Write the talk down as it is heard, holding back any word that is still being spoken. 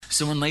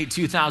So in late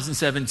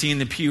 2017,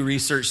 the Pew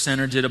Research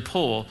Center did a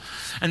poll.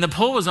 And the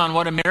poll was on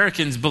what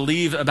Americans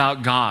believe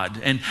about God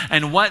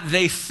and what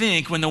they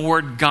think when the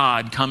word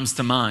God comes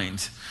to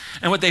mind.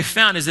 And what they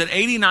found is that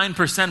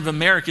 89% of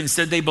Americans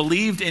said they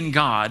believed in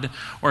God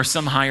or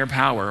some higher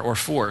power or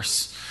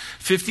force.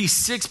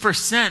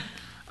 56%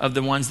 of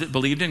the ones that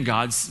believed in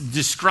God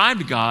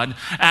described God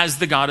as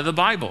the God of the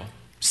Bible.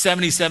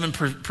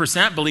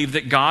 77% believe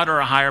that God or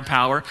a higher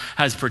power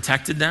has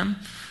protected them.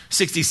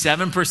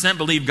 67%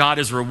 believe God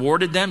has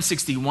rewarded them.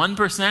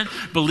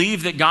 61%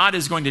 believe that God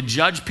is going to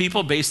judge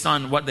people based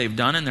on what they've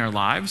done in their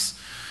lives.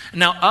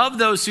 Now, of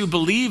those who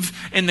believe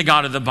in the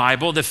God of the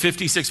Bible, the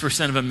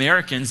 56% of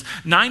Americans,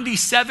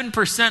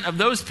 97% of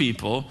those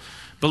people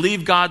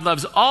believe God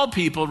loves all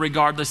people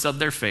regardless of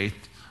their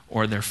faith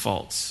or their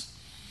faults.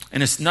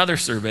 In another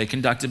survey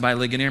conducted by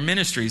Ligonier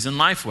Ministries and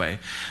Lifeway,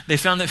 they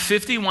found that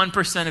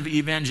 51% of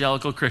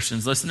evangelical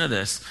Christians, listen to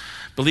this,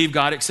 believe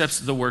God accepts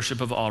the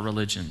worship of all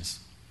religions.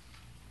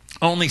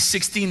 Only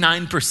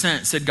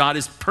 69% said God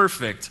is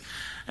perfect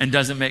and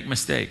doesn't make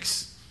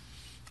mistakes.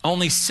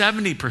 Only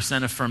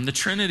 70% affirmed the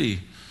Trinity.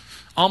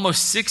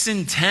 Almost 6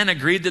 in 10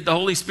 agreed that the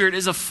Holy Spirit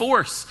is a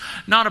force,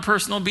 not a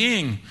personal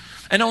being.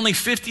 And only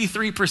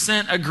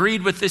 53%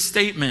 agreed with this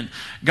statement.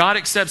 God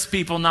accepts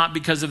people not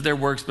because of their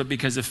works, but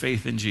because of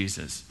faith in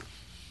Jesus.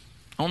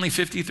 Only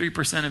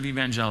 53% of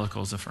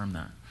evangelicals affirm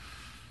that.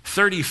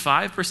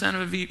 35%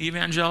 of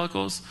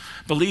evangelicals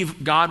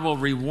believe God will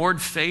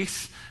reward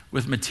faith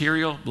with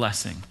material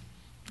blessing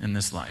in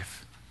this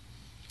life.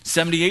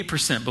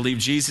 78% believe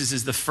Jesus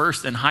is the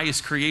first and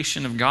highest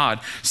creation of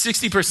God.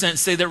 60%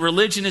 say that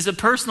religion is a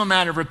personal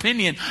matter of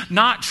opinion,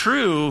 not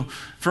true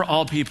for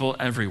all people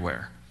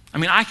everywhere. I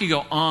mean, I could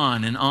go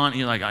on and on.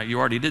 You're like, you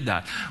already did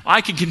that.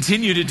 I could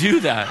continue to do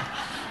that,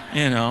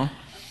 you know.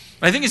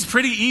 I think it's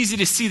pretty easy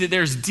to see that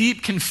there's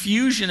deep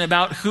confusion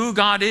about who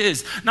God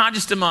is, not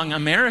just among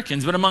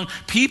Americans, but among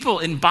people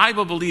in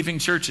Bible-believing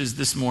churches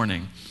this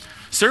morning.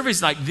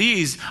 Surveys like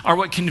these are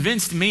what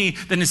convinced me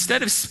that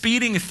instead of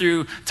speeding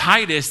through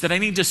Titus, that I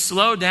need to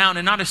slow down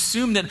and not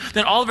assume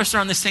that all of us are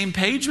on the same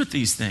page with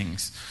these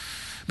things.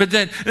 But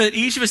that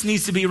each of us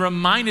needs to be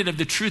reminded of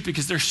the truth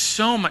because there's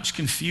so much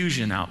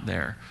confusion out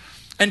there.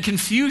 And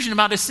confusion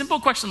about a simple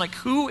question like,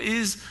 who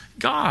is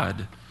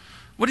God?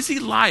 What is he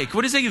like?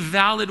 What is a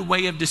valid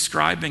way of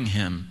describing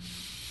him?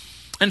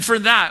 And for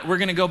that, we're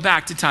going to go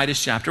back to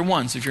Titus chapter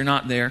 1. So if you're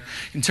not there,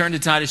 you can turn to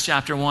Titus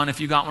chapter 1. If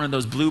you got one of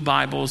those blue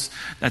Bibles,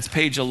 that's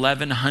page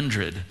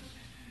 1100.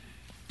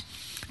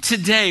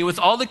 Today, with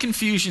all the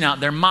confusion out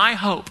there, my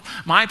hope,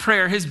 my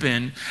prayer has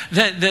been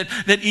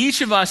that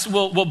each of us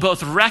will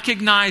both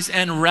recognize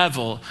and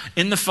revel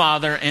in the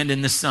Father and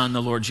in the Son,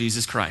 the Lord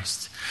Jesus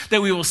Christ.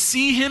 That we will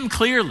see him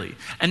clearly,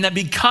 and that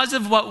because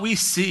of what we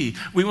see,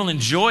 we will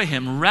enjoy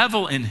him,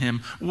 revel in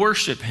him,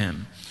 worship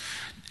him.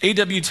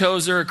 A.W.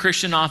 Tozer, a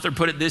Christian author,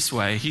 put it this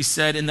way. He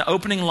said in the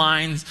opening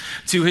lines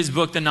to his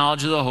book, The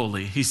Knowledge of the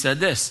Holy, he said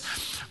this: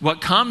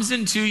 what comes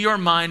into your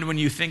mind when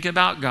you think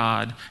about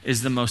God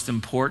is the most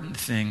important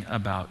thing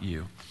about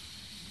you.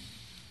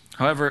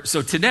 However,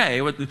 so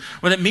today, what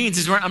it means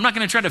is I'm not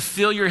going to try to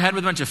fill your head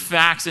with a bunch of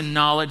facts and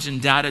knowledge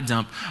and data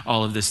dump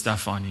all of this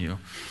stuff on you.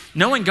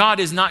 Knowing God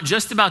is not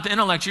just about the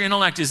intellect. Your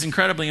intellect is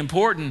incredibly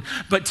important,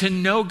 but to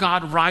know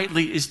God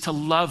rightly is to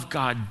love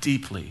God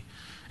deeply.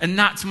 And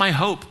that's my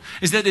hope,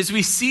 is that as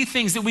we see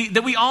things that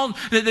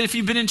if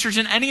you've been in church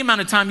in any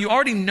amount of time, you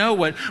already know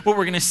what we're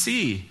going to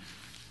see.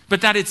 But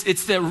that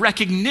it's the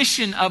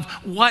recognition of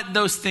what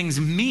those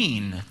things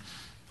mean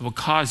that will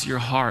cause your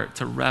heart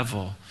to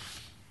revel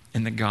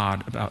in the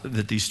God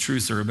that these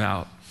truths are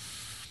about.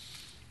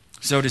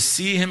 So to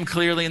see him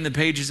clearly in the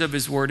pages of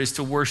his word is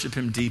to worship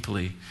him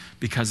deeply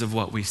because of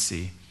what we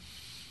see.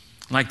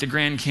 Like the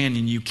Grand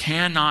Canyon, you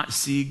cannot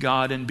see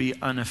God and be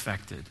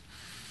unaffected.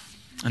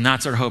 And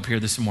that's our hope here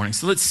this morning.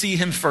 So let's see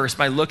him first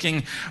by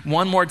looking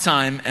one more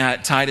time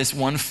at Titus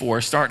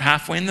 1:4. Start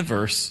halfway in the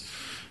verse.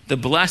 The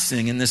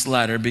blessing in this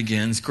letter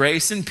begins,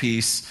 grace and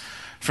peace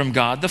from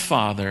God the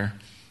Father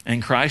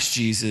and Christ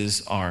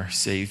Jesus our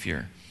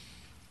Savior.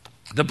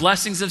 The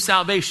blessings of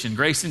salvation,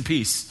 grace and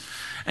peace,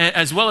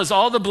 as well as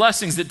all the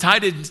blessings that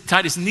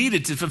Titus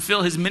needed to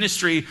fulfill his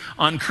ministry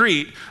on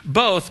Crete,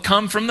 both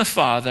come from the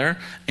Father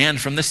and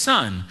from the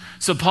Son.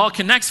 So Paul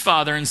connects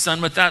Father and Son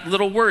with that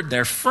little word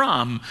there,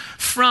 from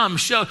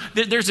show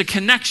that there's a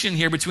connection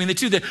here between the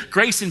two, that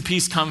grace and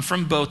peace come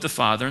from both the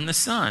Father and the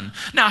Son.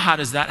 Now, how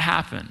does that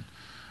happen?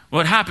 Well,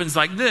 it happens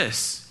like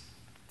this.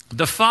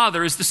 The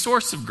Father is the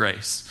source of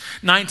grace.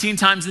 19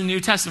 times in the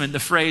New Testament, the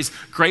phrase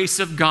grace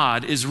of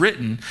God is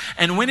written.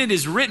 And when it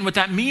is written, what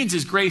that means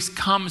is grace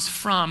comes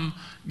from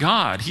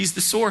God. He's the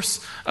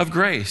source of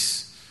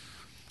grace.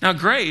 Now,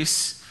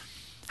 grace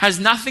has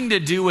nothing to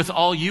do with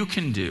all you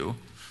can do.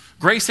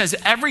 Grace has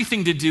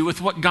everything to do with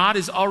what God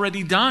has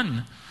already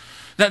done.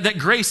 That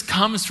grace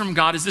comes from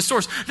God as the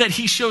source. That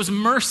he shows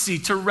mercy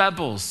to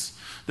rebels,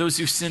 those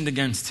who sinned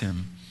against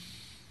him.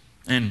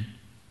 And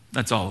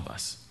that's all of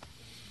us.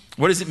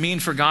 What does it mean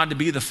for God to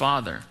be the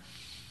Father?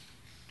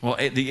 Well,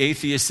 the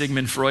atheist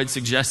Sigmund Freud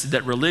suggested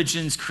that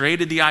religions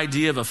created the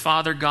idea of a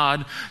father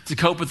God to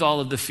cope with all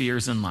of the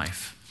fears in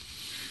life.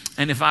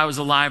 And if I was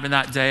alive in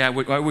that day, I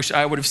wish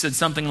I would have said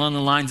something along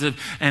the lines of,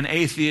 an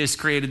atheist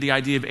created the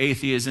idea of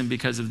atheism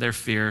because of their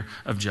fear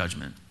of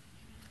judgment.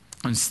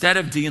 Instead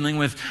of dealing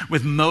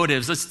with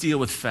motives, let's deal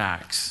with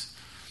facts.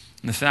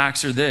 And the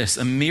facts are this: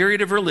 a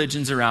myriad of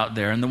religions are out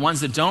there, and the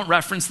ones that don't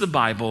reference the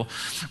Bible,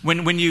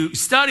 when you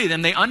study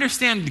them, they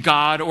understand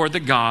God or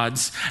the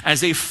gods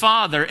as a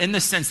father in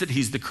the sense that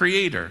he's the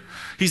creator.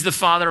 He's the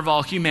father of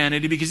all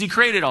humanity because he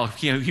created all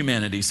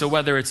humanity. So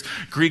whether it's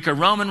Greek or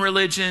Roman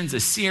religions,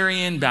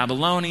 Assyrian,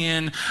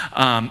 Babylonian,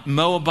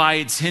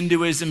 Moabites,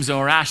 Hinduism,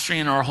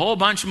 Zoroastrian, or a whole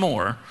bunch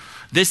more,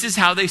 this is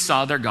how they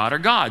saw their God or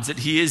gods, that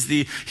he is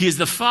the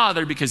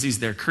father because he's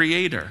their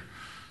creator.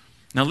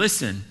 Now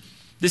listen,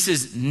 this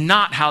is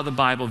not how the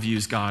Bible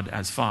views God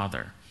as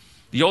father.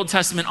 The Old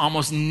Testament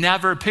almost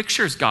never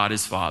pictures God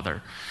as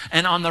father.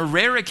 And on the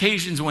rare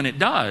occasions when it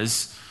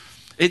does,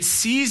 it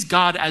sees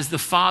God as the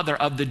father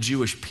of the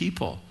Jewish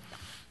people,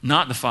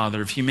 not the father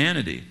of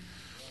humanity.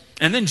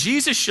 And then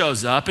Jesus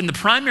shows up, and the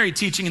primary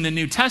teaching in the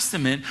New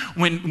Testament,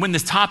 when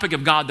this topic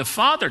of God the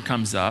Father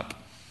comes up,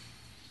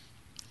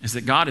 is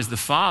that God is the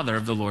father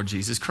of the Lord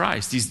Jesus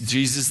Christ.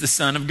 Jesus, the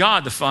Son of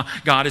God.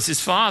 God is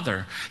his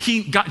father.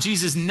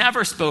 Jesus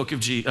never spoke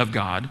of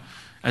God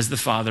as the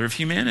father of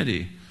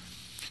humanity.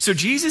 So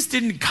Jesus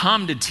didn't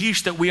come to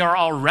teach that we are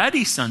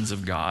already sons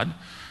of God.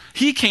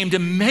 He came to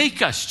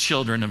make us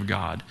children of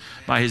God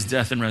by his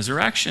death and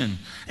resurrection.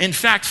 In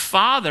fact,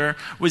 father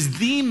was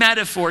the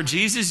metaphor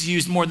Jesus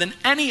used more than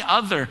any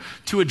other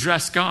to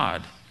address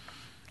God.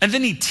 And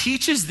then he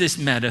teaches this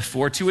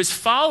metaphor to his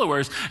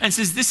followers and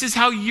says, this is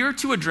how you're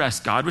to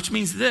address God, which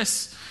means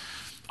this: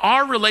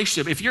 our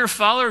relationship, if you're a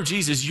follower of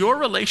Jesus, your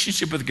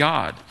relationship with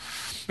God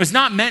was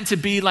not meant to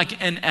be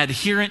like an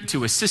adherent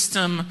to a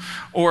system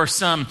or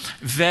some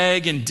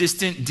vague and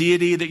distant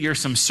deity that you're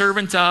some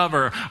servant of,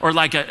 or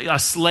like a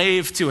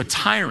slave to a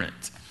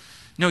tyrant.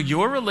 No,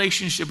 your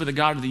relationship with the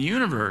God of the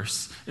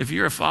universe, if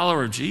you're a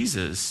follower of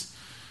Jesus,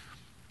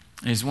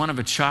 is one of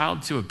a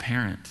child to a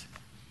parent.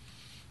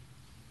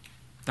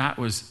 That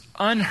was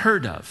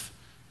unheard of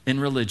in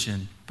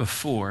religion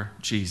before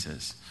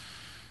Jesus.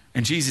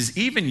 And Jesus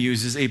even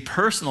uses a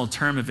personal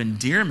term of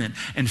endearment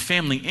and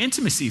family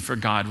intimacy for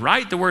God,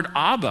 right? The word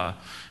Abba,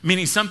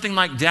 meaning something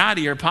like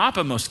daddy or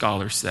papa, most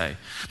scholars say.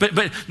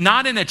 But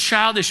not in a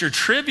childish or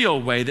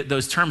trivial way that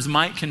those terms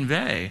might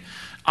convey.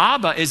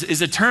 Abba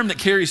is a term that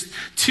carries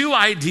two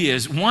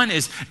ideas. One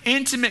is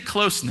intimate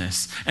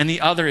closeness, and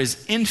the other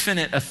is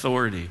infinite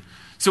authority.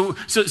 So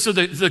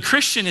the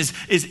Christian is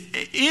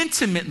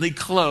intimately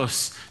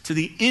close to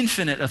the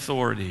infinite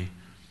authority,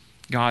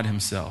 God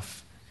himself.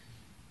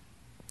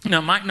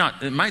 Now,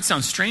 it might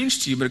sound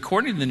strange to you, but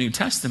according to the New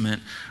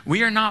Testament,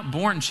 we are not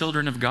born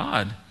children of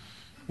God.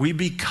 We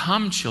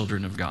become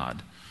children of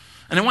God.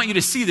 And I want you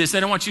to see this. I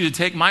don't want you to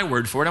take my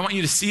word for it. I want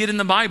you to see it in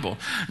the Bible.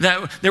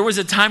 That there was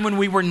a time when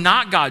we were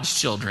not God's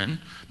children,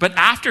 but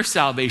after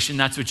salvation,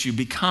 that's what you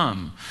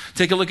become.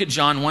 Take a look at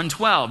John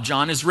 1:12.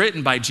 John is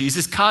written by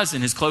Jesus'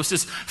 cousin, his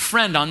closest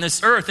friend on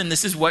this earth, and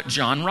this is what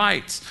John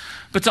writes.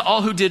 But to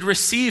all who did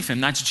receive him,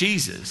 that's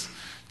Jesus,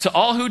 to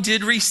all who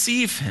did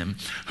receive him,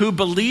 who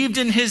believed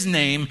in his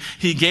name,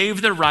 he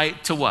gave the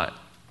right to what?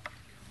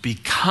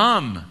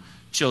 Become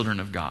children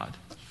of God.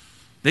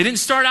 They didn't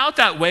start out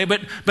that way,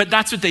 but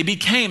that's what they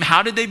became.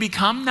 How did they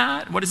become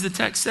that? What does the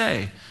text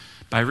say?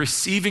 By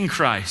receiving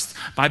Christ,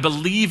 by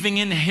believing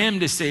in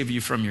him to save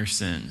you from your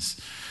sins.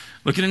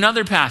 Look at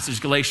another passage,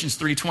 Galatians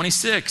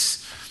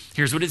 3:26.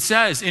 Here's what it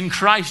says: in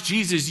Christ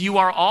Jesus, you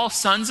are all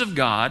sons of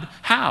God.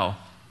 How?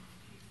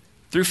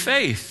 Through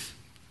faith.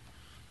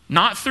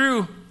 Not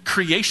through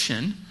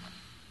creation,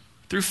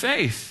 through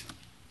faith.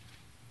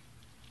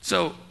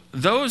 So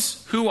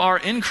those who are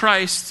in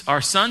Christ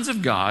are sons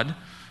of God.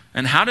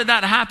 And how did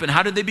that happen?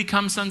 How did they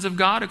become sons of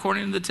God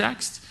according to the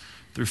text?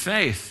 Through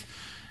faith.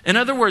 In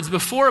other words,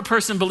 before a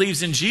person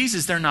believes in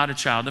Jesus, they're not a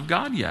child of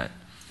God yet.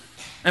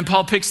 And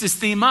Paul picks this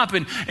theme up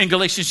in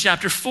Galatians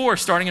chapter 4,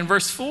 starting in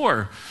verse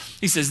 4.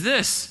 He says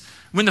this: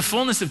 when the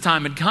fullness of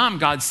time had come,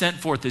 God sent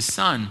forth his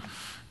son,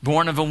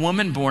 born of a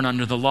woman, born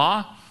under the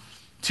law,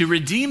 to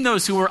redeem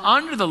those who were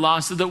under the law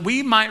so that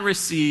we might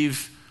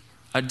receive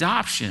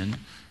adoption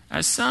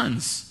as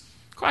sons.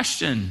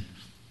 Question: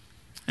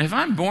 if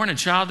I'm born a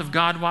child of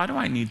God, why do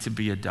I need to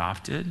be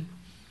adopted?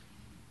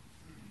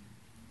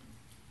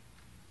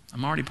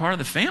 I'm already part of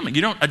the family.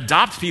 You don't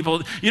adopt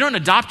people. You don't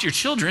adopt your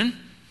children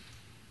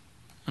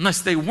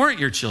unless they weren't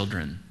your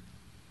children,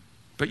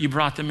 but you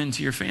brought them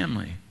into your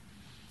family.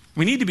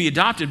 We need to be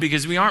adopted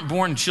because we aren't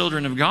born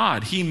children of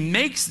God.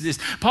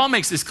 Paul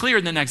makes this clear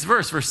in the next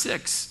verse, verse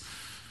 6.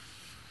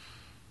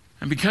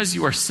 And because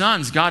you are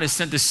sons, God has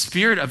sent the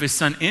Spirit of his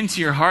Son into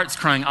your hearts,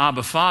 crying,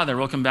 Abba, Father.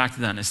 We'll come back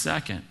to that in a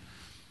second.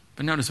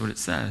 But notice what it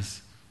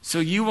says. So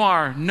you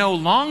are no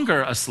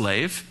longer a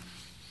slave,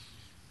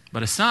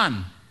 but a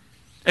son.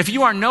 If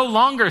you are no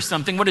longer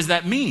something, what does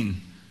that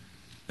mean?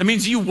 That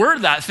means you were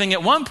that thing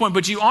at one point,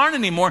 but you aren't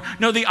anymore.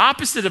 No, the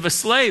opposite of a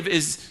slave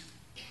is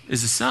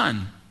is a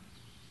son.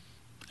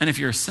 And if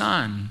you're a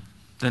son,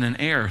 then an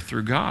heir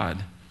through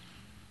God.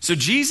 So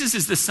Jesus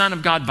is the Son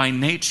of God by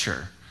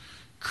nature.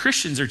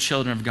 Christians are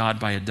children of God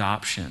by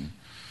adoption.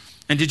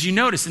 And did you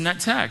notice in that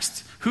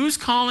text, who's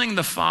calling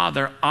the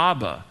Father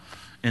Abba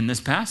in this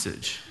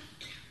passage?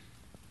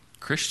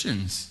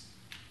 Christians.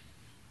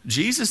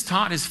 Jesus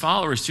taught his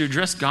followers to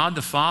address God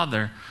the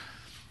Father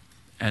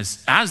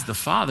as the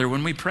Father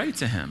when we pray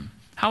to him.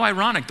 How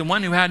ironic, the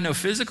one who had no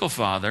physical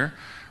father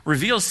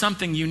reveals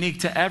something unique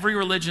to every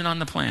religion on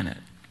the planet.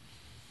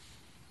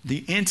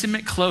 The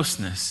intimate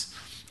closeness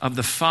of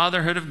the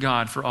fatherhood of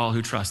God for all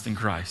who trust in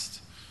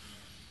Christ.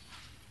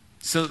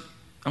 So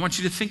I want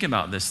you to think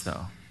about this,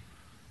 though.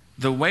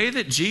 The way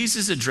that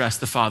Jesus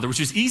addressed the Father, which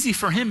was easy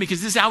for him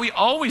because this is how he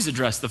always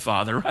addressed the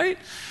Father, right?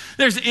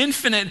 There's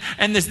infinite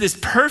and this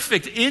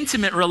perfect,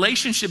 intimate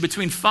relationship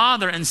between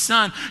Father and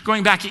Son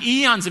going back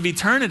eons of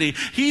eternity.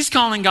 He's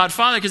calling God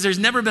Father because there's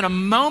never been a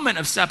moment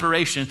of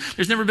separation.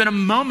 There's never been a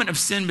moment of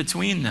sin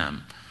between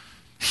them.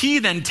 He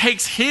then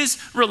takes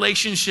his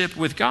relationship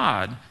with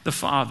God, the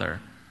Father,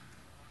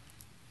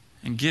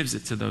 and gives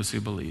it to those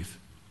who believe.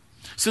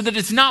 So that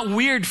it's not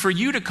weird for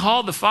you to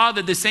call the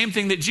Father the same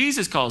thing that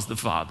Jesus calls the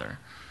Father.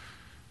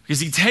 Because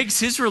he takes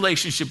his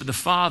relationship with the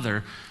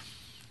Father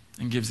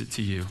and gives it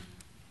to you.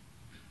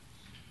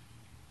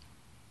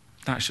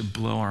 That should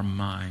blow our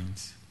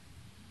minds.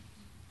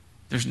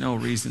 There's no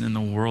reason in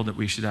the world that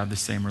we should have the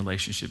same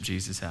relationship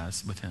Jesus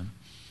has with him.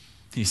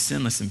 He's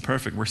sinless and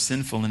perfect. We're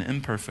sinful and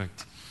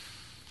imperfect.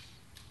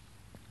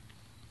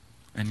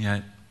 And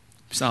yet,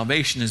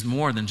 salvation is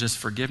more than just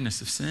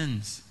forgiveness of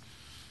sins.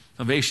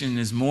 Salvation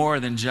is more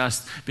than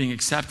just being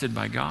accepted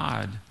by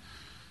God.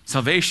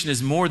 Salvation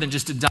is more than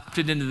just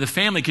adopted into the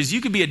family, because you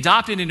could be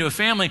adopted into a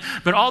family,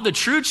 but all the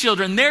true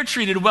children, they're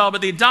treated well,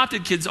 but the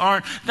adopted kids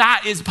aren't.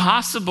 That is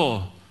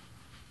possible.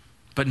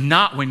 But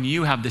not when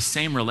you have the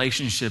same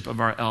relationship of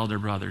our elder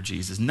brother,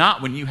 Jesus.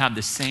 Not when you have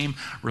the same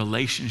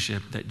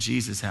relationship that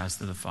Jesus has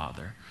to the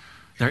Father.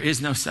 There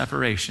is no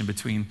separation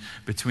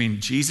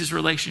between Jesus'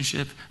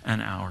 relationship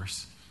and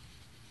ours.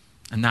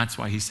 And that's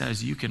why he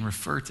says you can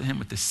refer to him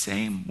with the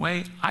same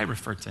way I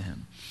refer to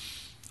him.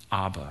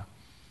 Abba.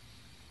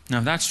 Now,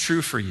 if that's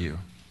true for you,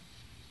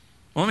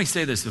 well, let me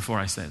say this before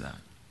I say that.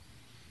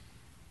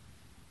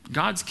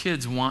 God's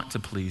kids want to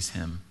please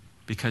him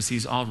because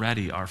he's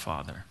already our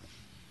Father.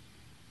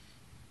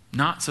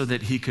 Not so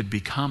that he could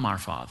become our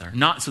Father.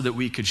 Not so that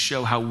we could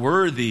show how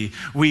worthy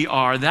we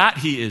are that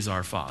he is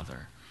our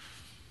Father.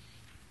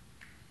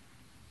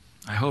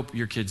 I hope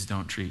your kids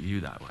don't treat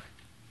you that way.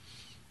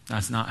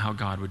 That's not how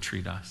God would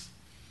treat us.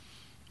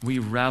 We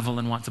revel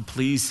and want to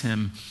please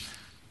him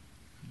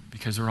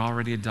because we're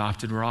already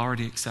adopted, we're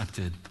already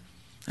accepted.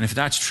 And if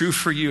that's true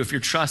for you, if you're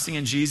trusting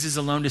in Jesus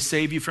alone to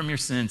save you from your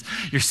sins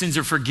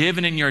are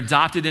forgiven and you're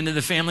adopted into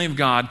the family of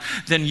God,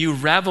 then you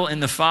revel in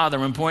the Father.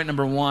 And point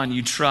number one,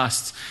 you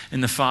trust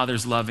in the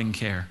Father's loving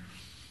care.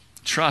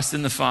 Trust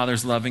in the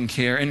Father's loving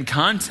care. In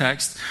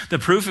context, the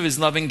proof of his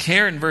loving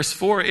care in verse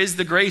 4 is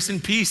the grace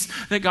and peace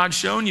that God's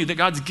shown you, that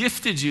God's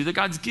gifted you, that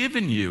God's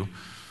given you.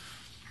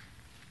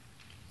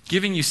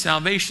 Giving you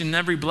salvation and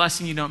every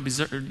blessing you don't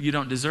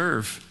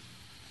deserve.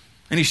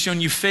 And he's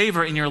shown you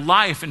favor in your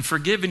life and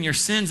forgiven your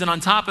sins. And on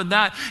top of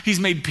that, he's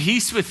made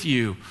peace with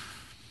you.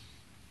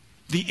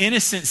 The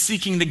innocent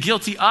seeking the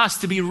guilty us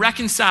to be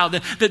reconciled,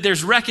 that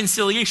there's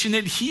reconciliation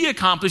that he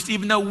accomplished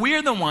even though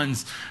we're the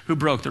ones who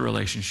broke the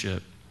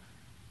relationship.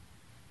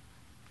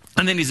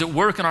 And then he's at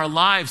work in our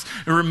lives,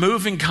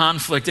 removing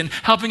conflict and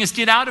helping us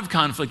get out of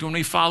conflict when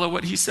we follow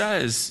what he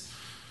says.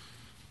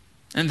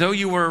 And though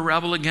you were a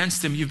rebel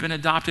against him, you've been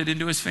adopted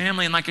into his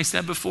family. And like I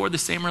said before, the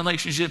same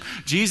relationship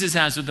Jesus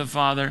has with the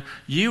Father,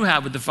 you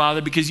have with the Father,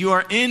 because you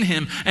are in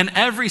him. And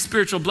every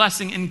spiritual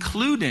blessing,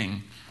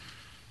 including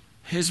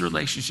his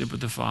relationship with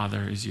the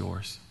Father, is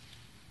yours.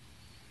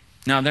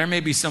 Now, there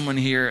may be someone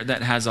here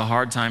that has a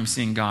hard time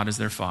seeing God as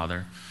their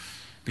Father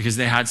because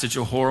they had such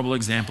a horrible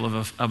example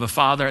of a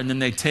father, and then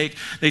they take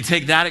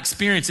that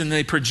experience and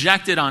they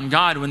project it on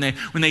God when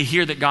they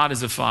hear that God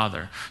is a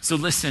father. So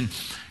listen,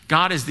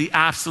 God is the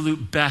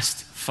absolute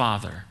best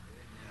Father.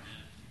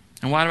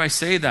 And why do I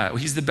say that? Well,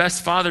 he's the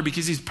best Father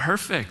because he's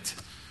perfect.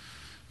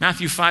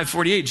 Matthew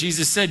 5:48,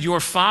 Jesus said,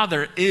 your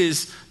Father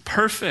is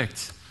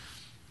perfect.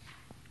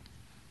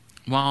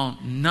 While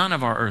none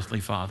of our earthly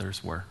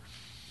fathers were.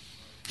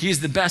 He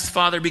is the best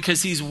Father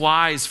because he's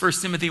wise. 1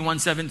 Timothy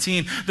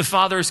 1:17, the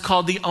Father is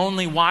called the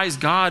only wise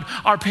God.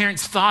 Our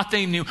parents thought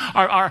they knew,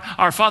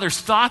 our fathers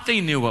thought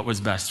they knew what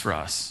was best for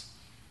us.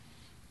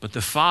 But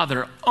the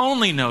Father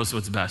only knows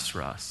what's best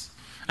for us.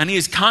 And he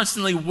is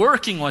constantly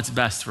working what's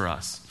best for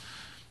us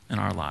in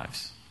our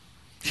lives.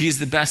 He is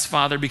the best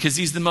Father because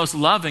he's the most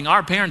loving.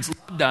 Our parents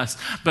loved us,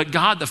 but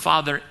God the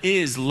Father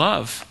is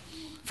love.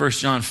 1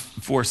 John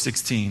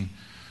 4:16.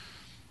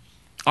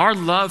 Our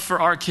love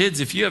for our kids,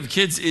 if you have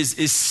kids,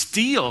 is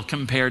steel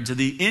compared to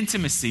the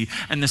intimacy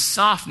and the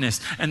softness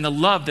and the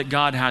love that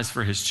God has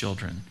for his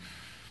children.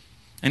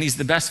 And he's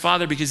the best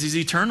Father because he's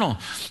eternal.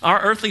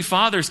 Our earthly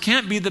fathers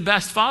can't be the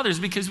best fathers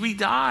because we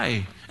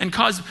die.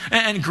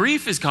 and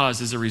grief is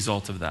caused as a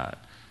result of that.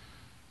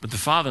 But the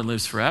Father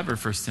lives forever,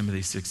 1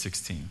 Timothy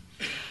 6:16.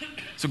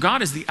 So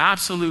God is the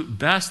absolute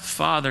best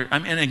Father.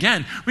 And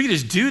again, we can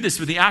just do this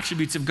with the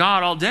attributes of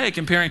God all day,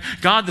 comparing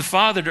God the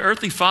Father to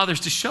earthly fathers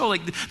to show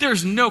like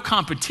there's no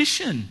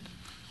competition.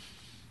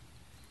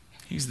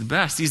 He's the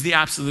best. He's the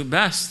absolute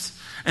best.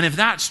 And if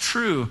that's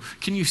true,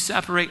 can you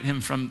separate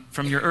him from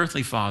your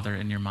earthly father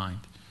in your mind?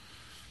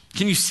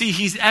 Can you see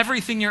he's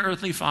everything your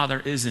earthly father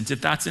isn't, if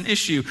that's an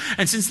issue?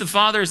 And since the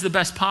Father is the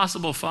best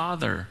possible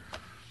Father,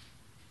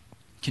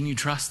 can you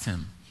trust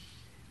him?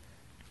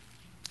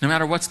 No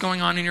matter what's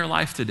going on in your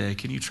life today,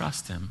 can you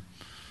trust him?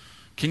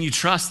 Can you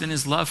trust in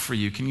his love for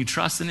you? Can you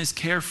trust in his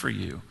care for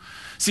you?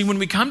 See, when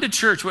we come to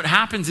church, what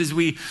happens is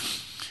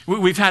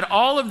we've had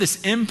all of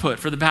this input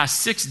for the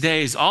past 6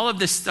 days, all of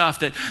this stuff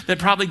that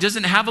probably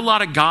doesn't have a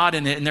lot of God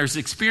in it. And there's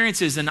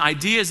experiences and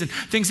ideas and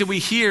things that we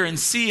hear and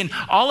see. And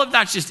all of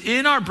that's just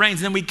in our brains.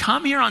 And then we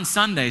come here on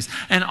Sundays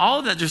and all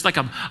of that, just like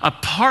a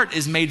part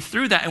is made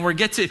through that. And we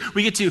get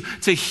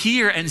to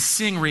hear and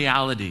sing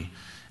reality.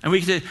 And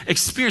we get to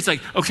experience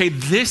like, okay,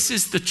 this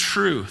is the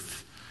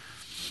truth.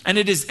 And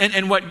it is,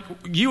 and what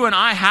you and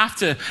I have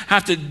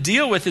to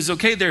deal with is,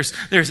 okay, there's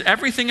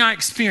everything I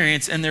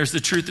experience and there's the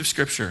truth of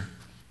Scripture.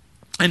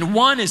 And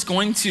one is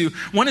going to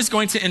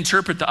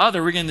interpret the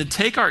other. We're going to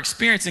take our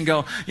experience and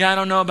go, yeah, I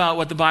don't know about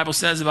what the Bible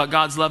says about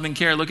God's love and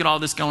care. Look at all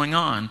this going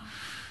on.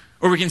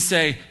 Or we can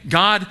say,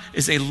 God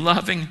is a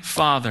loving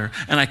Father,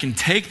 and I can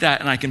take that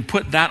and I can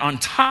put that on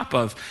top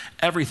of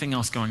everything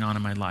else going on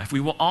in my life.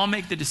 We will all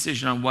make the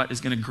decision on what is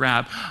going to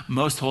grab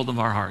most hold of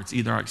our hearts,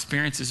 either our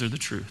experiences or the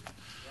truth.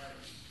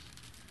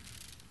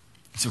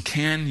 So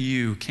can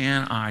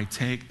I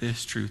take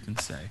this truth and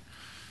say,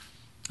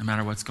 no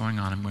matter what's going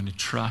on, I'm going to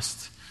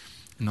trust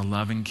in the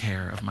loving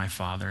care of my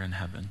Father in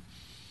heaven.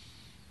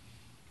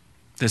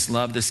 This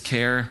love, this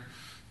care,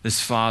 this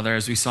Father,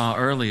 as we saw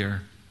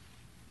earlier,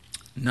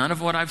 none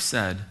of what I've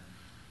said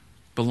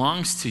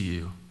belongs to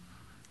you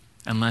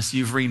unless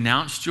you've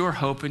renounced your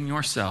hope in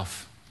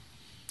yourself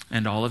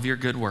and all of your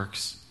good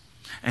works.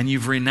 And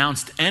you've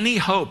renounced any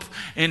hope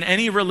in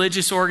any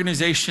religious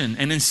organization.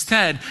 And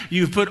instead,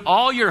 you've put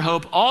all your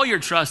hope, all your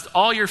trust,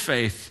 all your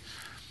faith,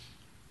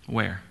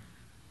 where?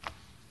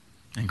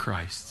 In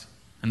Christ.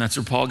 And that's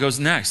where Paul goes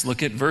next.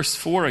 Look at verse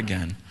 4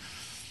 again.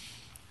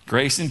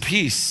 Grace and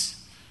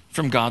peace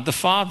from God the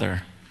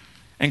Father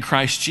and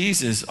Christ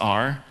Jesus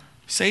our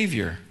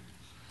Savior.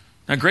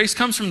 Now, grace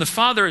comes from the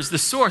Father as the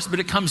source,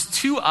 but it comes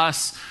to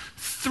us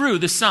through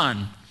the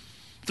Son,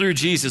 through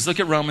Jesus.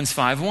 Look at Romans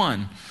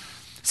 5:1.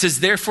 It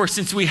says, therefore,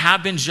 since we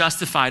have been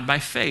justified by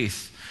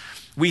faith,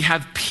 we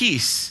have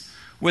peace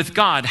with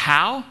God.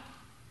 How?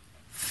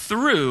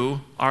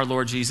 Through our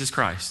Lord Jesus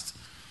Christ.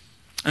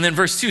 And then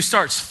verse 2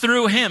 starts,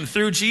 through him,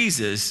 through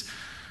Jesus,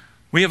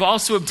 we have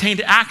also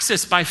obtained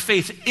access by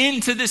faith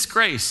into this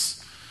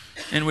grace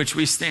in which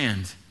we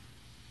stand.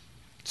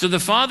 So the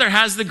Father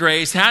has the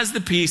grace, has the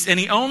peace, and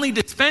he only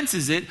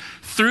dispenses it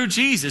through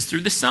Jesus,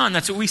 through the Son.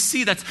 That's what we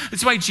see.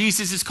 That's why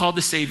Jesus is called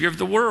the Savior of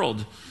the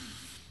world.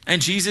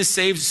 And Jesus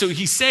saves, so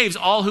he saves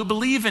all who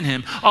believe in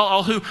him,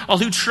 all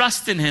who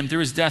trust in him through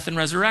his death and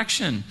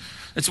resurrection.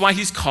 That's why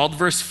he's called,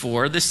 verse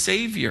 4, the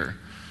Savior.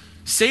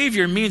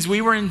 Savior means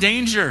we were in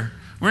danger.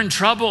 We're in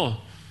trouble.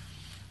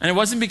 And it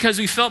wasn't because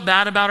we felt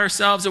bad about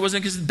ourselves. It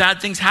wasn't because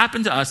bad things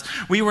happened to us.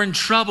 We were in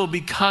trouble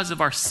because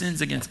of our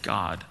sins against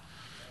God.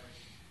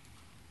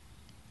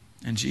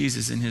 And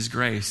Jesus, in his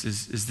grace,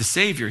 is the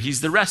Savior.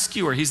 He's the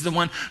rescuer. He's the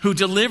one who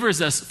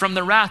delivers us from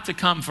the wrath to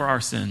come for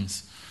our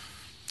sins.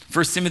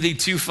 1 Timothy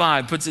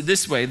 2:5 puts it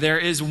this way: there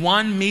is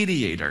one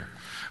mediator,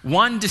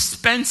 one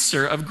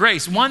dispenser of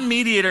grace, one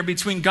mediator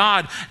between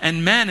God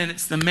and men, and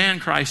it's the man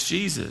Christ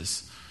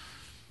Jesus.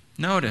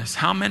 Notice,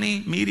 how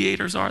many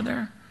mediators are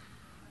there?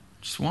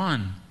 Just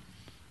one.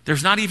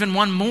 There's not even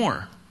one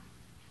more.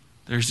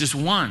 There's just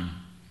one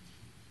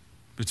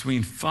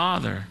between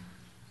Father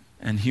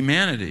and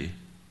humanity,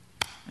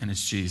 and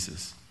it's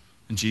Jesus,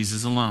 and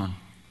Jesus alone.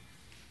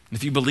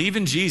 If you believe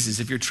in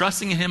Jesus, if you're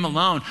trusting in him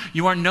alone,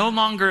 you are no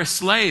longer a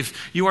slave.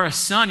 You are a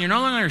son. You're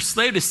no longer a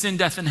slave to sin,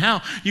 death, and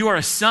hell. You are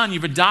a son.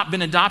 You've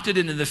been adopted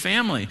into the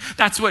family.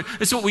 That's what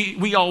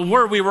we all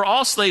were. We were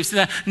all slaves to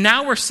that.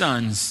 Now we're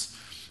sons.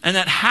 And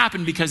that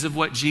happened because of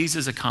what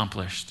Jesus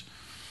accomplished.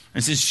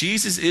 And since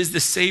Jesus is the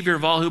Savior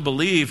of all who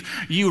believe,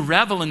 you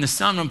revel in the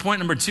Son. And point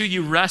number 2,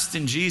 you rest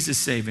in Jesus'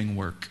 saving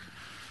work.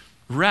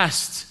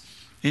 Rest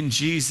in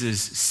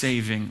Jesus'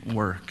 saving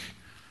work.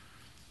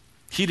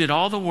 He did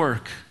all the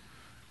work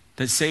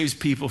that saves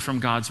people from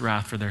God's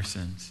wrath for their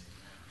sins.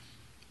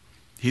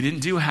 He didn't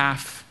do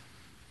half.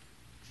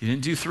 He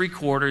didn't do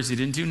 3/4. He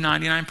didn't do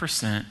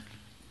 99%.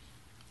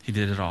 He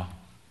did it all.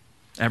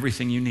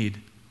 Everything you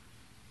need.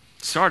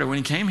 Started when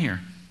he came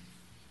here,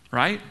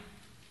 right?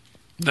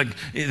 The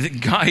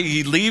guy,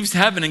 he leaves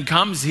heaven and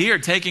comes here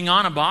taking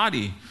on a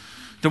body.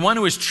 The one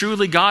who is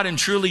truly God and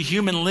truly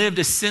human lived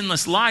a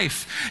sinless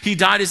life. He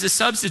died as a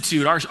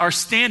substitute, our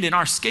stand-in,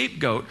 our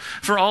scapegoat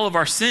for all of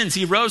our sins.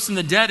 He rose from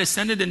the dead,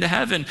 ascended into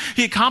heaven.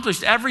 He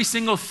accomplished every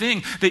single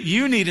thing that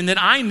you need and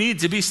that I need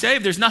to be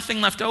saved. There's nothing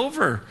left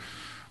over.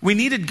 We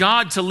needed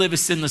God to live a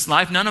sinless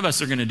life. None of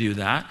us are going to do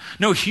that.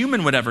 No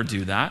human would ever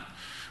do that.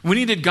 We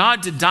needed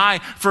God to die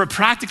for a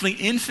practically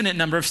infinite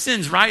number of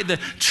sins, right? The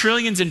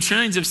trillions and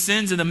trillions of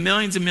sins and the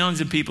millions and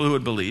millions of people who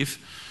would believe.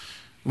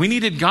 We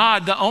needed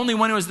God, the only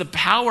one who has the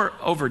power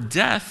over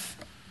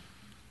death,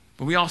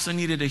 but we also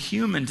needed a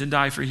human to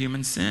die for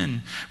human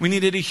sin. We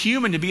needed a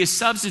human to be a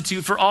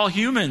substitute for all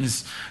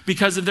humans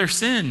because of their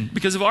sin,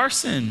 because of our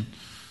sin.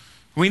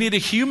 We need a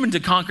human to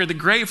conquer the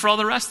grave for all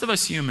the rest of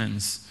us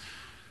humans.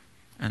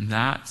 And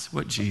that's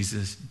what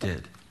Jesus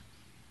did.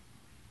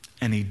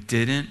 And he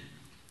didn't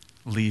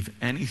leave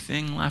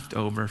anything left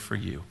over for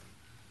you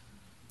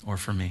or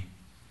for me.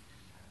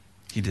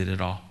 He did it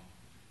all.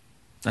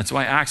 That's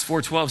why Acts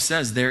 4:12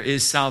 says there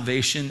is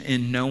salvation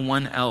in no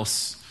one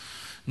else.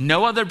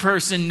 No other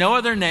person, no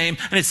other name.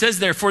 And it says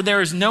therefore there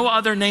is no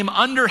other name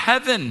under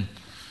heaven.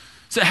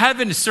 So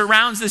heaven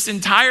surrounds this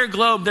entire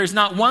globe. There's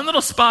not one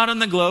little spot on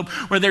the globe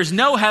where there's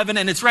no heaven,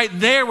 and it's right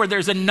there where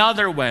there's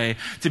another way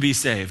to be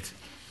saved.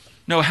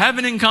 No,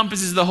 heaven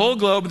encompasses the whole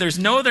globe. There's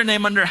no other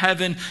name under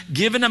heaven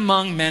given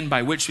among men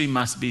by which we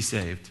must be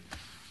saved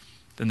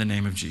than the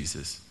name of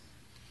Jesus.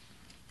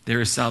 There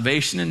is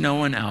salvation in no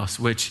one else,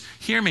 which,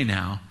 hear me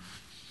now,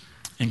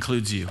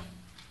 includes you.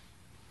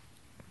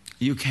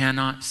 You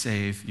cannot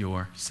save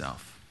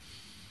yourself.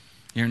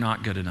 You're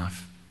not good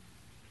enough.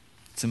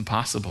 It's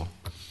impossible.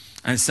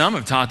 And some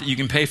have taught that you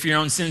can pay for your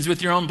own sins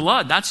with your own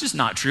blood. That's just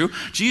not true.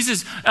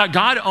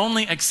 God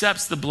only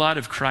accepts the blood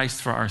of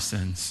Christ for our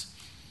sins,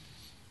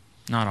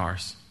 not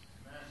ours.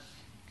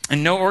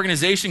 And no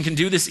organization can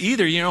do this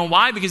either. You know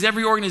why? Because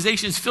every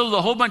organization is filled with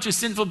a whole bunch of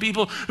sinful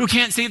people who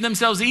can't save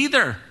themselves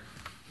either,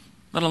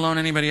 let alone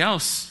anybody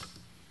else.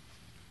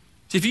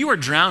 See, if you were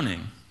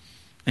drowning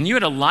and you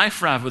had a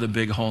life raft with a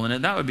big hole in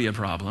it, that would be a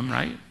problem,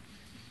 right?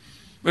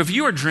 But if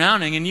you were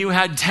drowning and you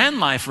had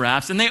 10 life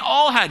rafts and they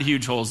all had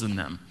huge holes in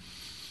them,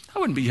 that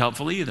wouldn't be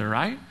helpful either,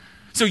 right?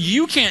 So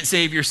you can't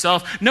save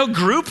yourself. No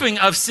grouping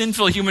of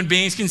sinful human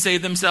beings can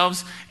save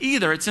themselves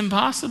either. It's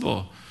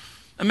impossible.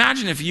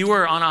 Imagine if you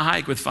were on a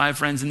hike with 5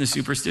 friends in the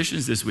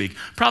Superstitions this week.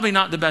 Probably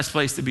not the best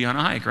place to be on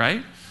a hike,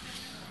 right?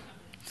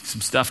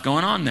 Some stuff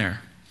going on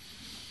there.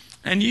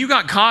 And you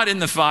got caught in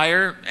the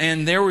fire,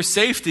 and there was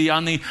safety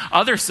on the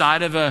other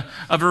side of a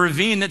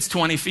ravine that's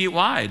 20 feet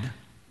wide.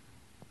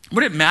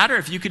 Would it matter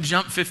if you could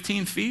jump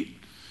 15 feet?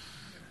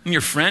 And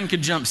your friend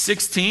could jump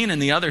 16,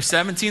 and the other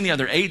 17, the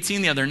other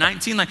 18, the other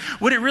 19. Like,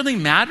 would it really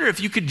matter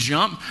if you could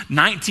jump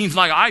 19?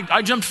 Like,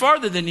 I jumped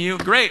farther than you.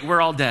 Great,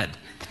 we're all dead.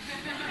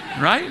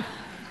 Right?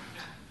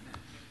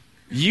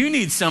 You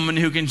need someone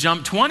who can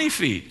jump 20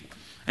 feet.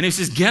 And he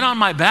says, get on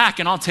my back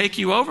and I'll take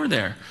you over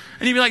there.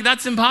 And you'd be like,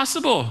 that's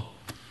impossible.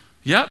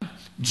 Yep,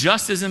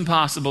 just as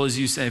impossible as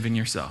you saving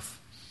yourself.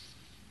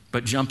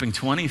 But jumping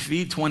 20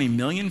 feet, 20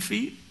 million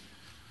feet,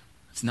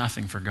 it's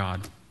nothing for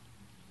God.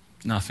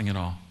 Nothing at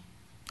all.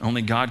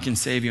 Only God can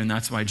save you, and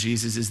that's why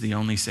Jesus is the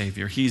only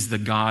Savior. He's the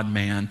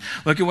God-man.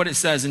 Look at what it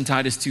says in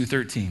Titus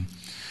 2:13.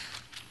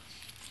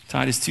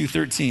 Titus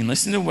 2:13.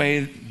 Listen to the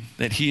way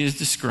that he is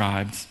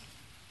described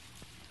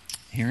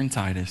here in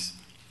Titus.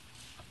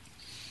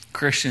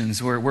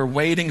 Christians, we're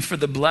waiting for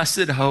the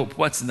blessed hope.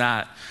 What's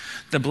that?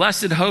 The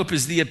blessed hope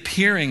is the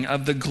appearing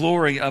of the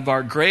glory of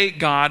our great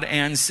God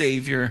and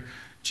Savior,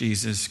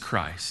 Jesus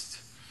Christ.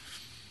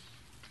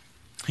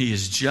 He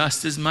is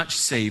just as much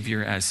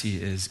Savior as he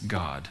is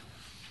God.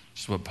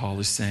 Which is what Paul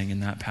is saying in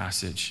that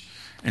passage.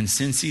 And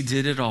since he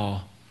did it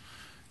all,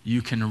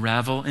 you can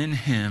revel in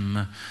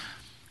him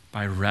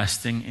by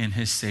resting in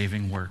his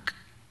saving work,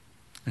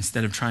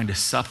 instead of trying to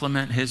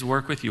supplement his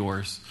work with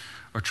yours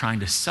or trying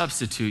to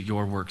substitute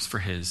your works for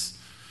his.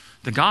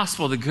 The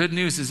gospel, the good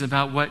news, is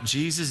about what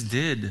Jesus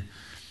did,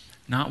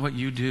 not what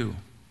you do.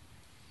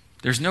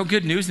 There's no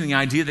good news in the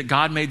idea that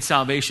God made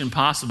salvation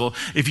possible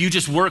if you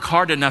just work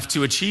hard enough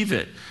to achieve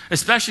it,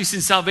 especially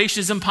since salvation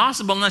is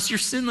impossible unless you're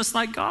sinless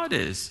like God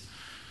is.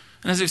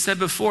 And as I've said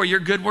before, your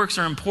good works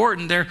are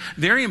important. They're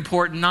very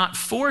important, not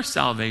for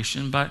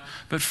salvation, but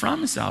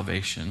from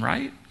salvation,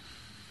 right?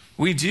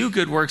 We do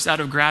good works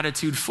out of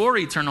gratitude for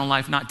eternal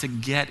life, not to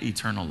get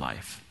eternal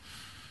life.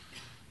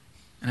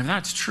 And if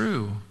that's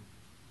true,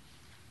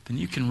 then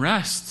you can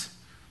rest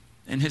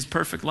in his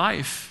perfect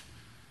life,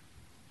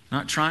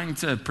 not trying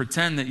to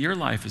pretend that your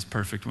life is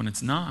perfect when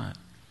it's not.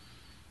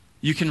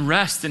 You can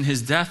rest in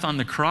his death on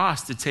the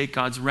cross to take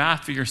God's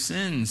wrath for your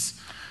sins.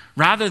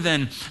 Rather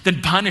than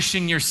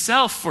punishing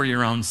yourself for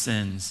your own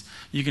sins,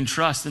 you can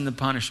trust in the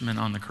punishment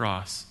on the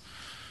cross.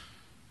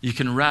 You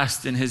can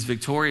rest in his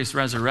victorious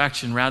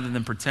resurrection rather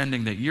than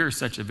pretending that you're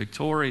such a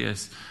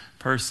victorious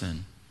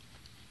person.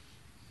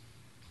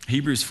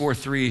 Hebrews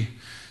 4:3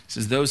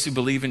 says, those who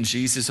believe in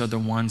Jesus are the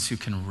ones who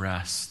can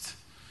rest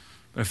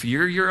But if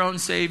you're your own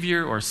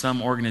savior or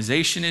some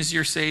organization is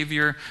your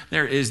savior,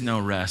 there is no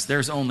rest.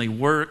 There's only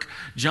work,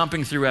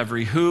 jumping through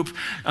every hoop,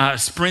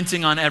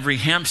 sprinting on every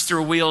hamster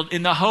wheel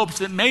in the hopes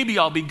that maybe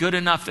I'll be good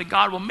enough that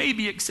God will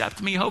maybe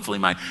accept me. Hopefully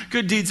my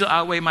good deeds will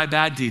outweigh my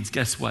bad deeds.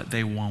 Guess what?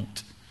 They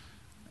won't.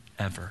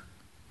 Ever.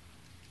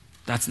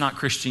 That's not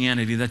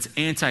Christianity. That's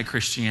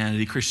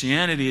anti-Christianity.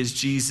 Christianity is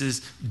Jesus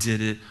did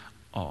it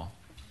all.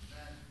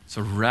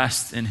 So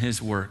rest in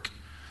his work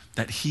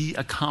that he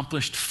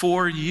accomplished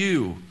for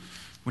you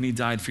when he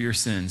died for your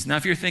sins. Now,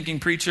 if you're thinking,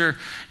 preacher,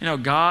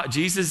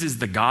 Jesus is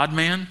the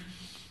God-man.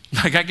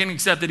 Like, I can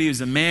accept that he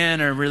was a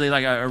man or really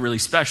like a really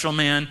special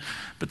man,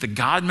 but the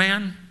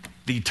God-man,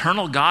 the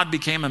eternal God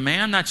became a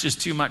man, that's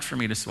just too much for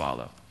me to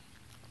swallow.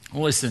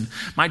 Well, listen,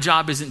 my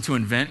job isn't to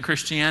invent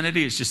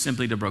Christianity, it's just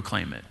simply to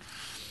proclaim it.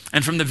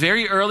 And from the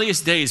very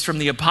earliest days, from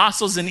the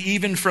apostles and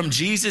even from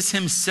Jesus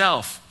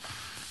himself,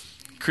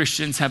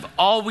 Christians have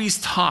always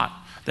taught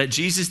that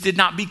Jesus did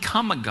not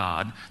become a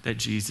God, that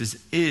Jesus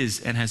is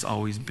and has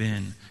always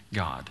been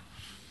God.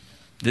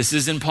 This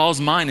is in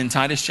Paul's mind in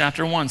Titus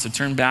chapter 1. So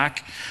turn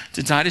back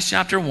to Titus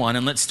chapter 1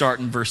 and let's start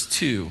in verse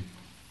 2.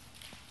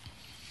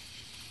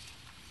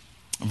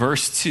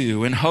 Verse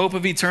 2, in hope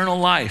of eternal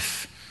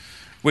life,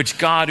 which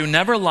God, who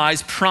never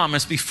lies,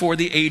 promised before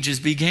the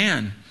ages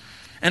began.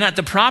 And at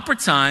the proper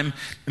time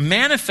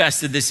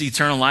manifested this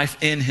eternal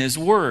life in his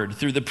word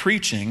through the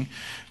preaching,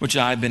 which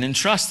I have been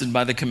entrusted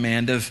by the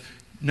command of,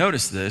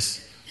 notice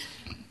this,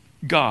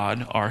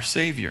 God our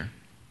Savior.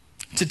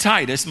 To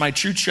Titus, my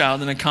true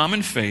child in a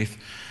common faith,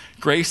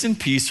 grace and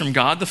peace from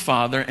God the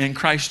Father and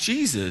Christ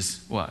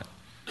Jesus, what?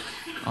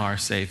 Our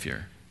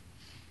Savior.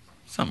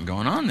 Something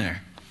going on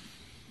there.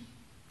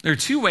 There are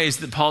two ways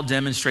that Paul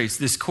demonstrates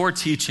this core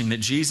teaching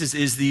that Jesus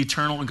is the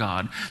eternal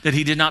God, that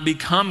he did not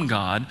become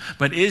God,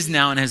 but is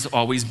now and has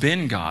always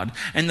been God.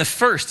 And the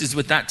first is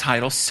with that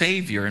title,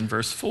 Savior, in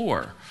verse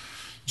 4.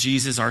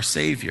 Jesus, our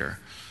Savior.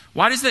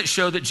 Why does that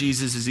show that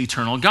Jesus is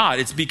eternal God?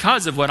 It's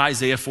because of what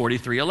Isaiah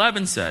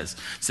 43:11 says.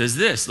 It says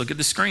this, look at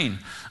the screen.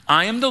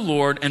 I am the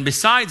Lord, and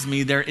besides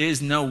me there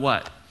is no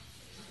what?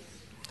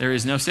 There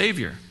is no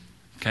Savior.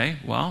 Okay,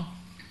 well,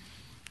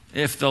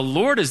 if the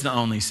Lord is the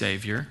only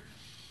Savior,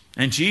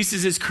 and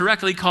Jesus is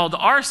correctly called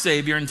our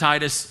Savior in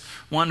Titus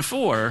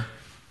 1:4,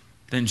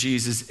 then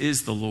Jesus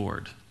is the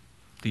Lord,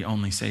 the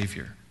only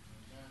Savior.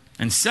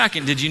 And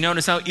second, did you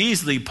notice how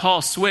easily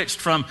Paul switched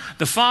from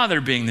the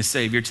Father being the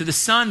Savior to the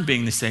Son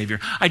being the Savior,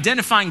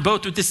 identifying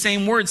both with the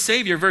same word,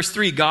 Savior. Verse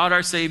 3, God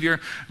our Savior.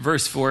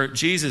 Verse 4,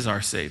 Jesus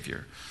our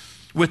Savior.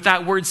 With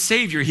that word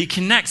Savior, he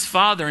connects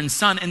Father and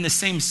Son in the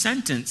same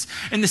sentence,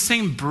 in the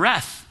same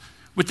breath,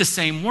 with the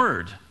same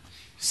word,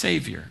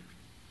 Savior.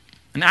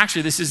 And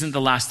actually, this isn't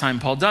the last time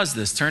Paul does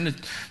this. Turn to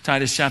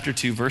Titus chapter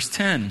 2, verse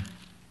 10.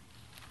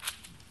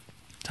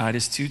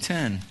 Titus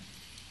 2:10.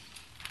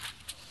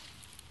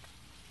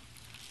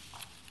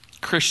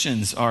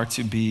 Christians are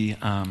to be,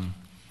 are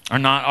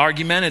not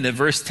argumentative.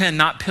 Verse 10,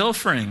 not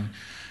pilfering,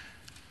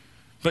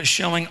 but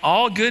showing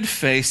all good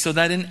faith so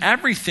that in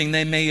everything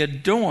they may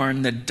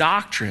adorn the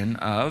doctrine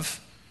of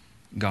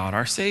God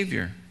our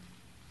Savior.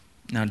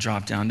 Now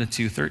drop down to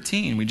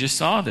 2:13. We just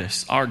saw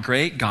this. Our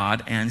great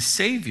God and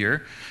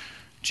Savior,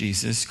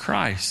 Jesus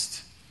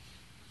Christ.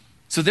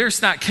 So there's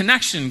that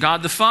connection.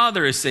 God the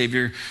Father is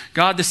Savior.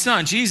 God the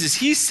Son, Jesus,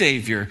 he's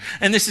Savior.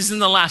 And this isn't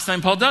the last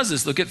time Paul does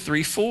this. Look at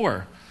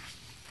 3:4.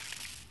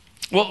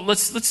 Well,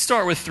 let's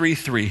start with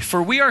 3:3.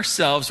 For we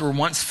ourselves were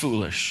once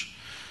foolish,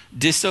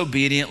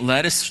 disobedient,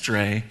 led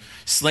astray,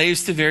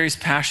 slaves to various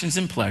passions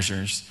and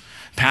pleasures,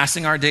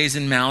 passing our days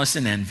in malice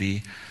and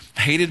envy,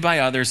 hated by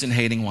others and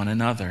hating one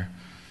another.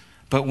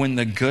 But when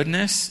the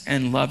goodness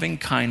and loving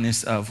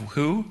kindness of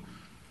who?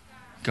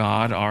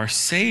 God our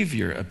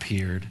Savior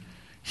appeared,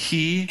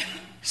 he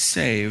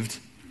saved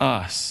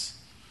us,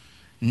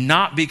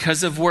 not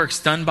because of works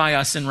done by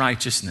us in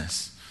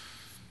righteousness.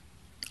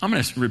 I'm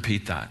going to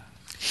repeat that.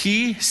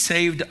 He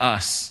saved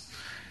us,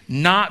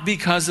 not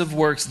because of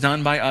works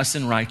done by us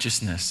in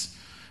righteousness,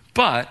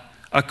 but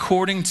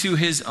according to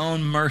his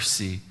own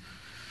mercy,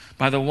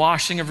 by the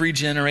washing of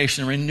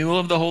regeneration, renewal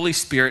of the Holy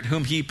Spirit,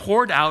 whom he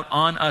poured out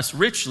on us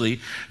richly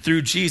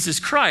through Jesus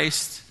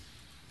Christ,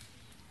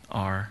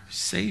 our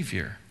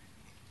Savior.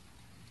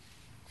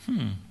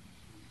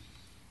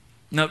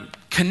 Now,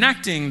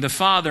 connecting the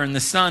Father and the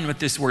Son with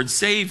this word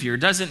Savior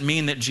doesn't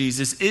mean that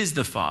Jesus is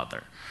the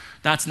Father.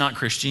 That's not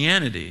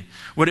Christianity.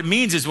 What it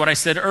means is what I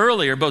said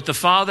earlier, both the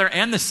Father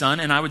and the Son,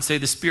 and I would say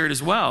the Spirit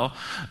as well,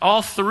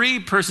 all three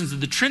persons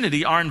of the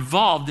Trinity are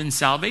involved in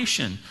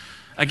salvation.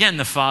 Again,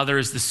 the Father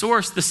is the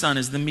source, the Son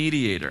is the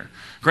mediator.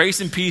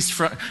 Grace and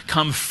peace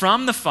come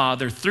from the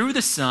Father through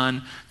the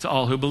Son to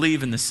all who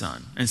believe in the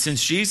Son. And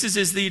since Jesus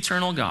is the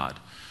eternal God,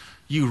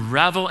 you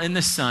revel in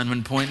the Son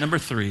when, point number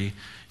 3,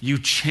 you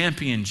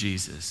champion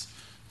Jesus,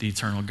 the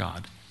eternal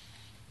God.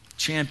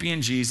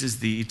 Champion Jesus,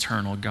 the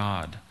eternal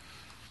God.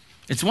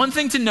 It's one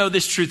thing to know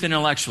this truth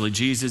intellectually.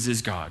 Jesus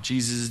is God.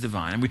 Jesus is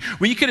divine. And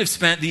we could have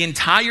spent the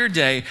entire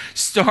day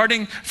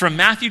starting from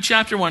Matthew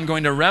chapter 1,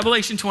 going to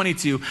Revelation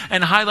 22,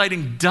 and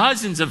highlighting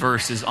dozens of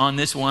verses on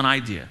this one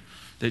idea,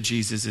 that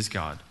Jesus is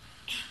God.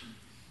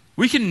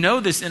 We can know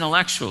this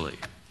intellectually,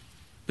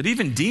 but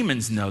even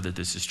demons know that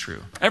this is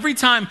true. Every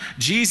time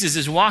Jesus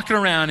is walking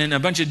around and a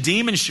bunch of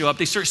demons show up,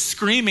 they start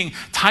screaming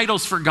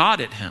titles for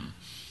God at him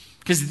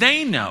because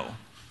they know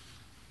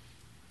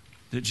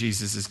that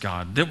Jesus is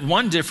God. The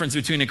one difference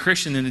between a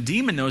Christian and a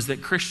demon knows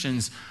that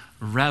Christians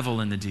revel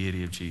in the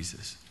deity of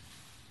Jesus.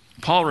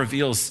 Paul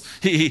reveals,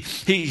 he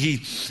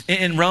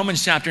in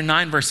Romans chapter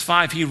 9, verse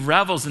 5, he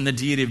revels in the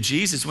deity of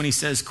Jesus when he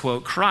says,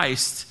 quote,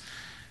 Christ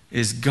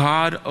is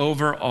God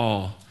over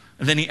all.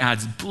 And then he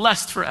adds,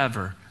 blessed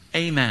forever.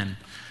 Amen.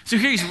 So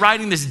here he's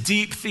writing this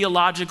deep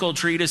theological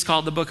treatise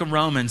called the book of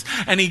Romans.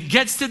 And he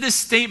gets to this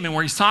statement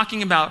where he's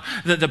talking about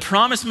the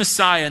promised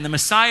Messiah. And the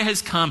Messiah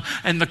has come.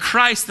 And the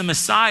Christ, the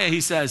Messiah, he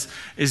says,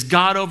 is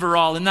God over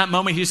all. In that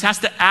moment, he just has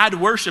to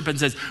add worship and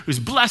says, who's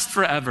blessed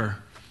forever.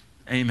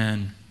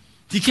 Amen.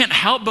 You can't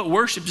help but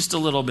worship just a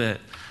little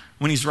bit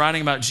when he's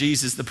writing about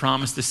Jesus, the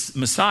promised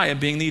Messiah,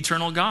 being the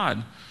eternal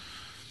God.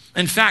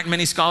 In fact,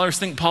 many scholars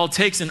think Paul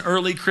takes an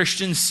early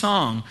Christian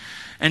song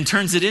and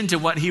turns it into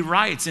what he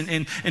writes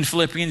in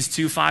Philippians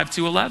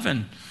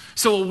 2:5-11.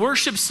 So a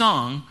worship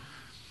song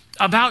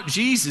about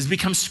Jesus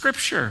becomes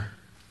scripture.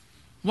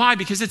 Why?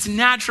 Because it's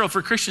natural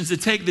for Christians to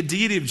take the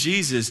deity of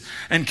Jesus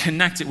and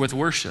connect it with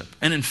worship.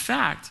 And in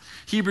fact,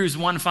 Hebrews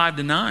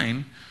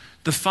 1:5-9,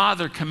 the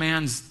Father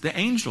commands the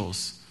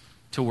angels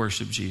to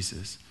worship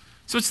Jesus.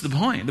 So what's the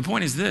point? The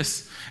point is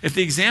this. If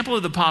the example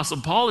of the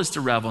Apostle Paul is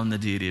to revel in the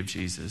deity of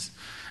Jesus,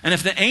 and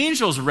if the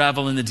angels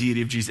revel in the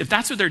deity of Jesus, if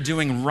that's what they're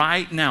doing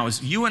right now,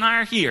 as you and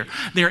I are here,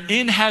 they're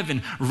in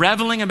heaven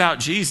reveling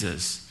about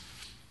Jesus,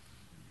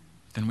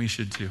 then we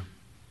should too.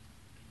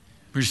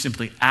 We're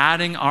simply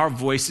adding our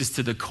voices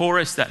to the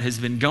chorus that has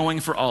been going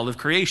for all of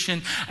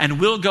creation and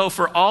will go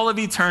for all of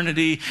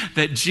eternity,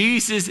 that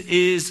Jesus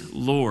is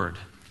Lord.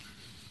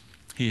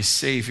 He is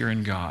Savior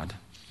and God.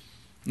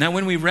 Now,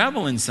 when we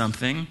revel in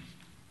something,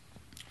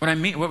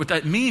 what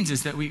that means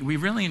is that we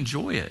really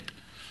enjoy it.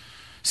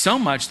 So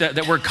much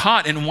that we're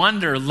caught in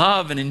wonder,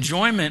 love, and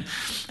enjoyment.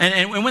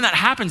 And when that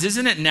happens,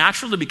 isn't it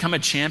natural to become a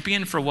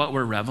champion for what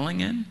we're reveling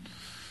in?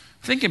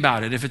 Think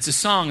about it. If it's a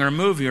song or a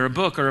movie or a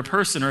book or a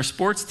person or a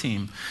sports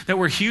team that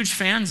we're huge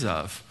fans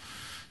of,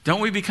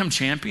 don't we become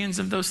champions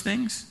of those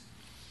things?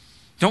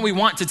 Don't we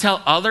want to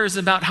tell others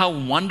about how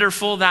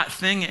wonderful that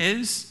thing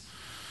is?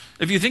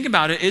 If you think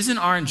about it, isn't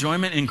our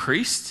enjoyment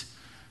increased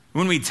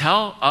when we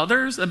tell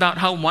others about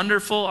how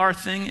wonderful our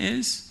thing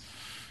is?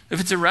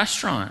 If it's a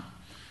restaurant,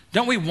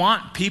 don't we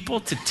want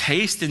people to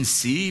taste and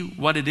see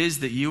what it is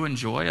that you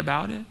enjoy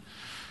about it?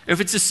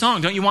 If it's a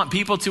song, don't you want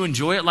people to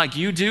enjoy it like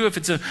you do? If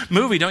it's a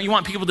movie, don't you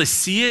want people to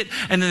see it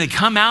and then they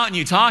come out and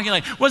you talk and you're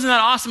like, wasn't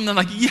that awesome? And they're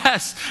like,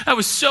 yes, that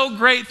was so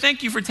great.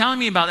 Thank you for telling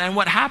me about that. And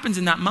what happens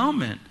in that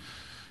moment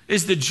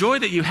is the joy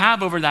that you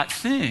have over that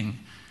thing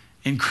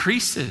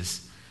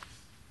increases.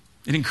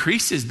 It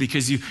increases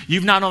because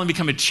you've not only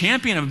become a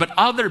champion of it, but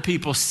other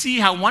people see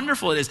how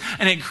wonderful it is,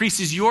 and it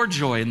increases your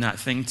joy in that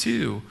thing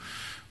too.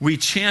 We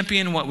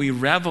champion what we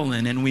revel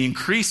in, and we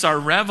increase our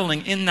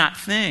reveling in that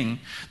thing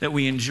that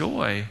we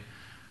enjoy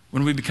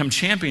when we become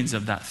champions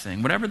of that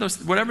thing, whatever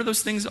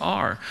those things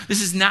are.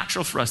 This is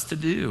natural for us to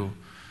do.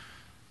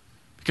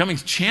 Becoming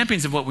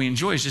champions of what we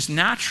enjoy is just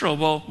natural.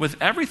 Well,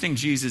 with everything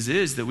Jesus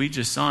is that we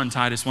just saw in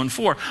Titus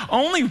 1:4,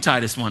 only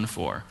Titus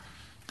 1:4,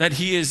 that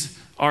he is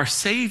our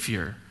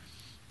Savior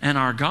and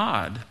our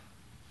God.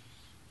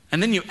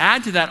 And then you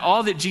add to that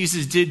all that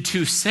Jesus did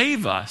to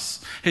save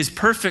us, his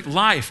perfect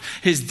life,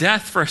 his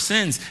death for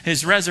sins,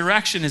 his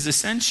resurrection, his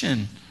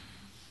ascension.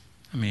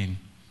 I mean,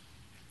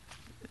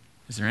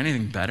 is there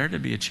anything better to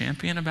be a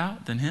champion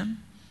about than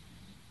him?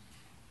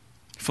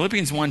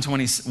 Philippians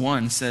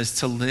 1:21 says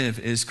to live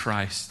is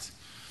Christ.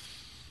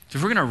 So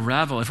if we're going to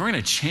revel, if we're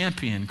going to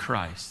champion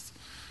Christ,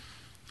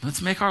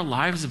 let's make our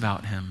lives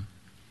about him.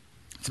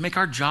 Let's make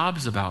our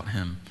jobs about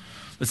him.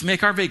 Let's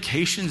make our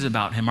vacations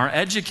about him, our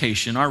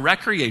education, our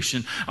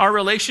recreation, our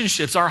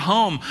relationships, our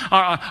home,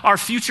 our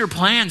future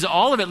plans,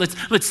 all of it.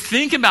 Let's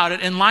think about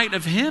it in light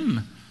of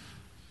him.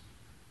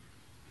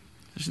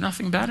 There's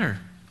nothing better,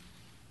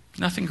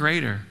 nothing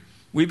greater.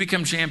 We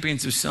become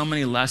champions of so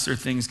many lesser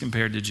things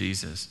compared to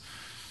Jesus.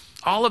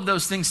 All of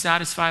those things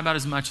satisfy about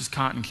as much as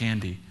cotton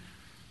candy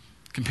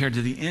compared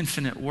to the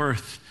infinite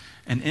worth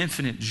and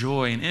infinite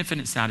joy and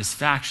infinite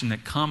satisfaction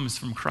that comes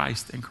from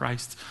Christ and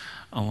Christ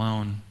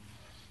alone.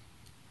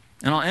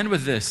 And I'll end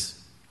with this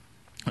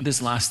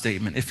last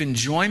statement. If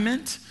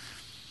enjoyment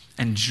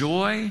and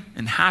joy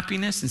and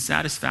happiness and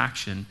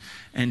satisfaction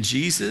and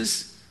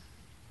Jesus,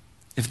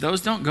 if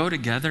those don't go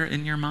together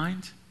in your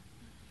mind,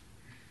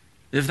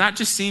 if that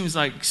just seems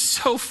like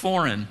so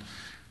foreign,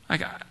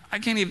 like I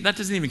can't even, that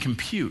doesn't even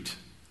compute,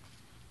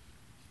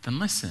 then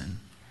listen,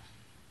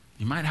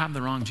 you might have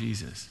the wrong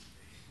Jesus.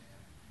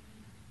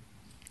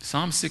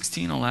 Psalm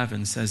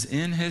 16:11 says,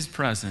 in his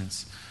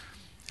presence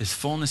is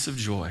fullness of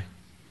joy.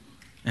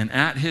 and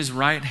at his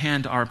right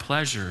hand are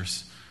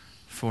pleasures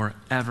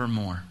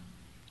forevermore.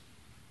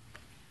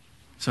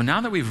 So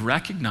now that we've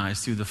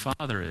recognized who the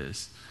Father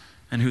is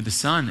and who the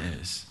Son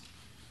is,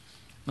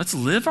 let's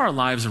live our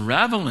lives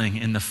reveling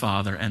in the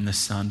Father and the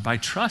Son by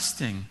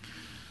trusting,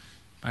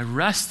 by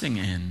resting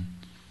in,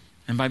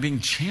 and by being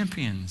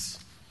champions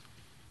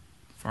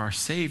for our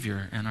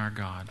Savior and our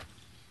God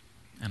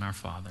and our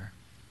Father.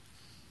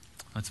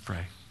 Let's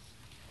pray.